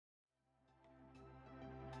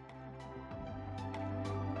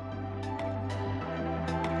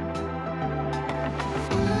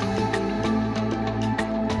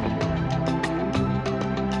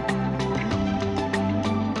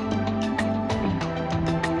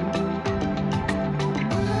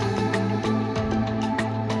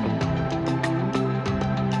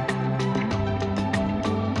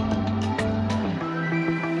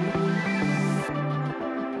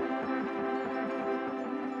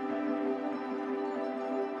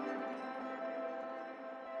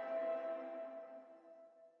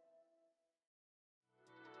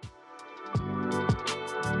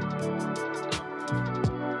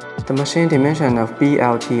The machine dimension of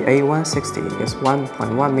BLT-A160 is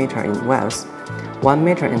 1.1 meter in width, 1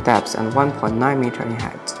 meter in depth, and 1.9 meter in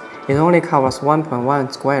height. It only covers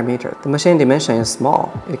 1.1 square meter. The machine dimension is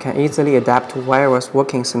small. It can easily adapt to various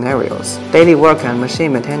working scenarios. Daily work and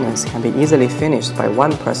machine maintenance can be easily finished by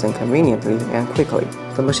one person conveniently and quickly.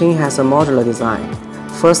 The machine has a modular design.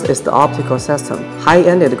 First is the optical system.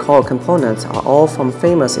 High-ended core components are all from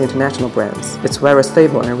famous international brands. It's very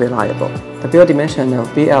stable and reliable. The build dimension of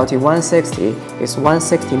BLT-160 is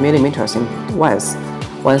 160 mm in width,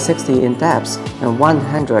 160 in depth, and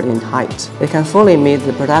 100 in height. It can fully meet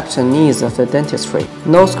the production needs of the dentistry.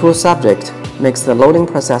 No screw subject makes the loading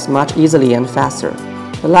process much easier and faster.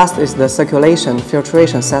 The last is the circulation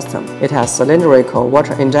filtration system. It has cylindrical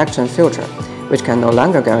water injection filter, which can no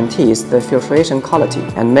longer guarantees the filtration quality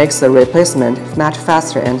and makes the replacement much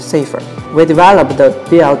faster and safer. We developed the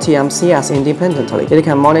BLT-MCS independently. It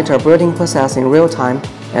can monitor breathing process in real time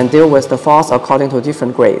and deal with the faults according to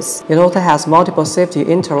different grades. It also has multiple safety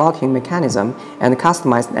interlocking mechanism and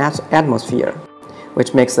customized atmosphere,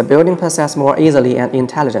 which makes the building process more easily and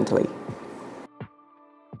intelligently.